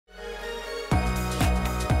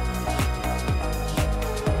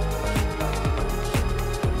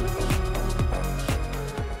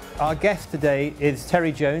Our guest today is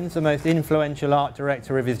Terry Jones, the most influential art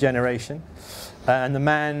director of his generation, and the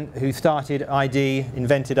man who started ID,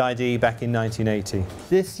 invented ID back in 1980.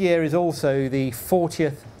 This year is also the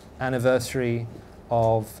 40th anniversary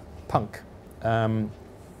of punk. And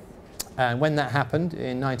when that happened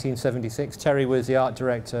in 1976, Terry was the art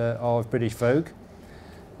director of British Vogue,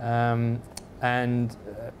 and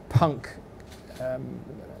punk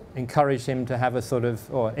encouraged him to have a sort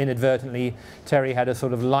of, or inadvertently, Terry had a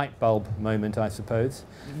sort of light bulb moment, I suppose.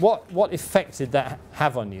 What effect did that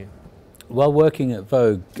have on you? While working at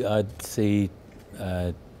Vogue, I'd see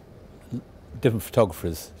different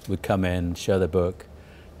photographers would come in, show their book,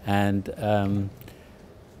 and a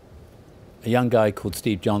young guy called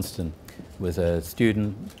Steve Johnston was a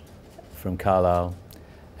student from Carlisle,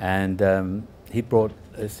 and he brought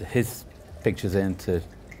his pictures in to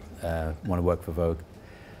want to work for Vogue.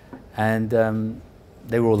 And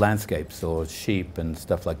they were all landscapes or sheep and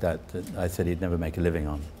stuff like that that I said he'd never make a living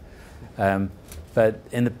on. But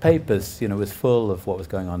in the papers, you know, it was full of what was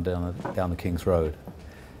going on down the King's Road.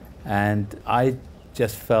 And I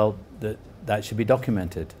just felt that that should be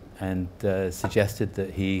documented, and suggested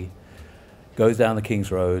that he goes down the King's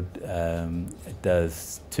Road,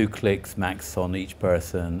 does 2 clicks max on each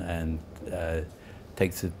person, and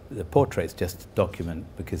takes the portraits just to document,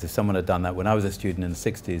 because if someone had done that when I was a student in the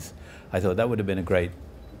 60s, I thought that would have been a great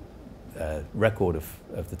record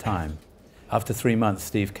of the time. After 3 months,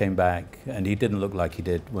 Steve came back, and he didn't look like he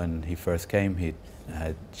did when he first came. He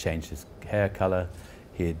had changed his hair color,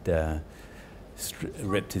 he'd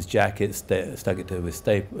ripped his jacket, stuck it to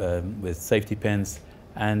with safety pins,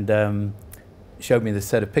 and showed me the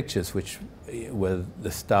set of pictures which were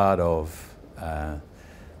the start of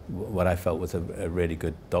what I felt was a really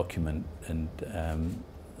good document, and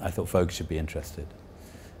I thought Vogue should be interested.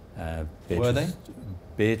 Were they?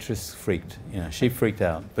 Beatrice freaked. You know, she freaked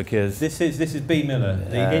out because this is B. Miller,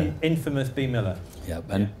 the infamous B. Miller. Yeah,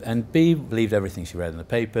 and B believed everything she read in the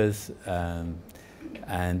papers,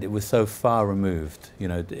 and it was so far removed. You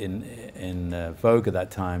know, in Vogue at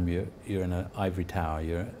that time, you're in an ivory tower.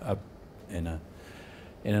 You're up in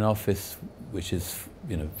an office which is,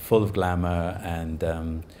 you know, full of glamour,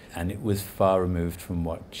 and it was far removed from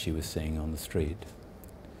what she was seeing on the street.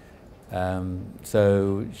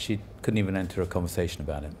 So she couldn't even enter a conversation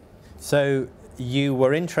about it. So you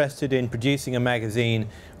were interested in producing a magazine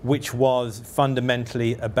which was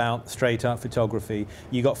fundamentally about straight art photography.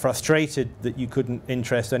 You got frustrated that you couldn't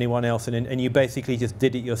interest anyone else, and you basically just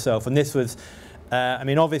did it yourself. And this was, I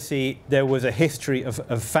mean, obviously there was a history of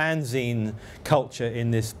fanzine culture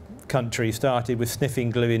in this country, started with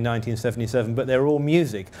Sniffing Glue in 1977, but they're all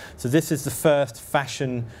music. So this is the first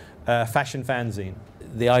fashion fanzine.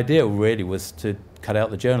 The idea really was to cut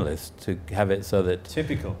out the journalist, to have it so that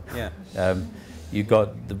typical, yeah. You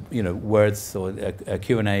got the, you know, words or a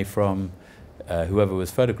Q&A from whoever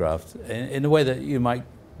was photographed in a way that you might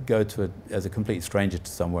go to as a complete stranger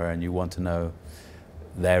to somewhere, and you want to know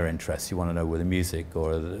their interests. You want to know where the music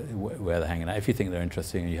or where they're hanging out. If you think they're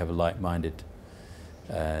interesting and you have a like-minded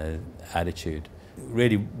attitude,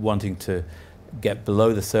 really wanting to get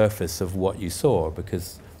below the surface of what you saw,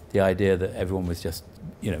 because the idea that everyone was just,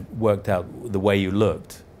 you know, worked out the way you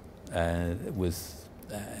looked was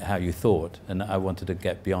how you thought, and I wanted to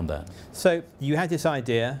get beyond that. So you had this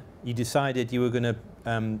idea, you decided you were going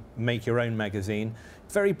to make your own magazine.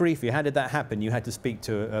 Very briefly, how did that happen? You had to speak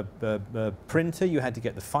to a printer, you had to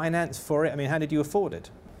get the finance for it. I mean, how did you afford it?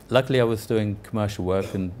 Luckily, I was doing commercial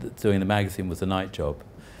work, and doing the magazine was a night job.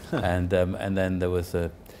 and then there was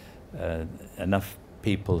enough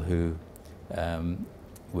people who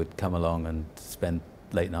would come along and spend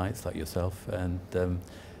late nights, like yourself, and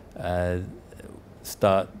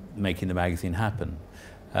start making the magazine happen.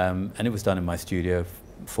 And it was done in my studio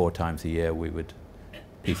 4 times a year. We would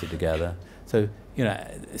piece it together. So, you know,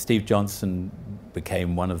 Steve Johnston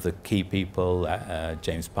became one of the key people,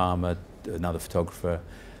 James Palmer, another photographer,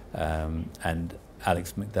 and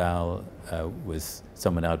Alex McDowell was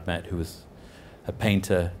someone I'd met who was a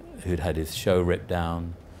painter who'd had his show ripped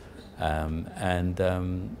down. And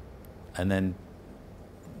then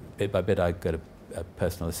bit by bit I got a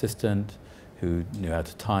personal assistant who knew how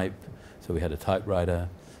to type, so we had a typewriter,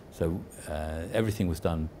 so everything was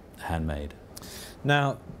done handmade.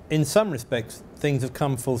 Now, in some respects, things have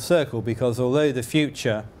come full circle, because although the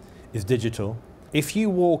future is digital, if you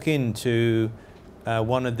walk into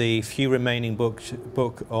one of the few remaining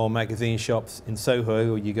book or magazine shops in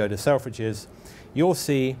Soho, or you go to Selfridges, you'll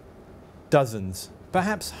see dozens,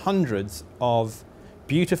 perhaps hundreds of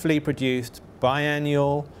beautifully produced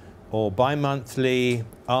biannual or bi-monthly,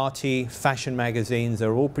 arty fashion magazines.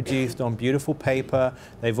 They're all produced on beautiful paper.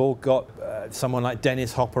 They've all got someone like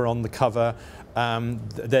Dennis Hopper on the cover.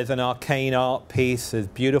 There's an arcane art piece, there's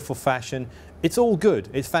beautiful fashion. It's all good,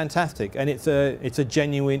 it's fantastic, and it's a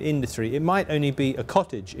genuine industry. It might only be a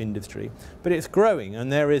cottage industry, but it's growing,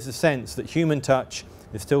 and there is a sense that human touch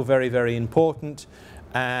is still very, very important,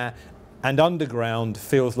 and underground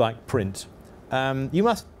feels like print. You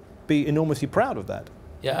must be enormously proud of that.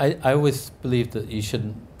 Yeah, I always believed that you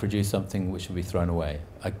shouldn't produce something which would be thrown away.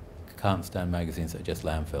 I can't stand magazines that are just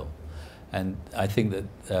landfill. And I think that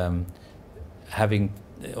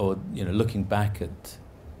looking back at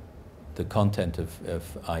the content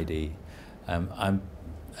of ID, I'm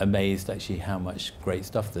amazed actually how much great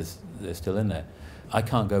stuff there's still in there. I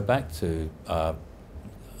can't go back to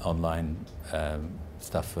online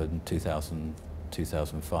stuff in 2000,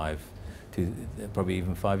 2005, probably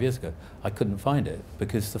even 5 years ago. I couldn't find it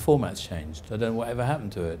because the format's changed. I don't know whatever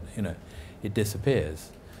happened to it. It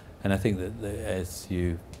disappears. And I think that as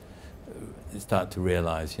you start to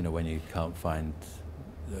realize, when you can't find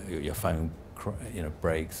your phone,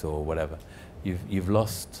 breaks or whatever, you've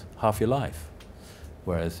lost half your life.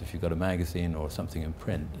 Whereas if you've got a magazine or something in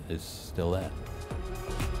print, it's still there.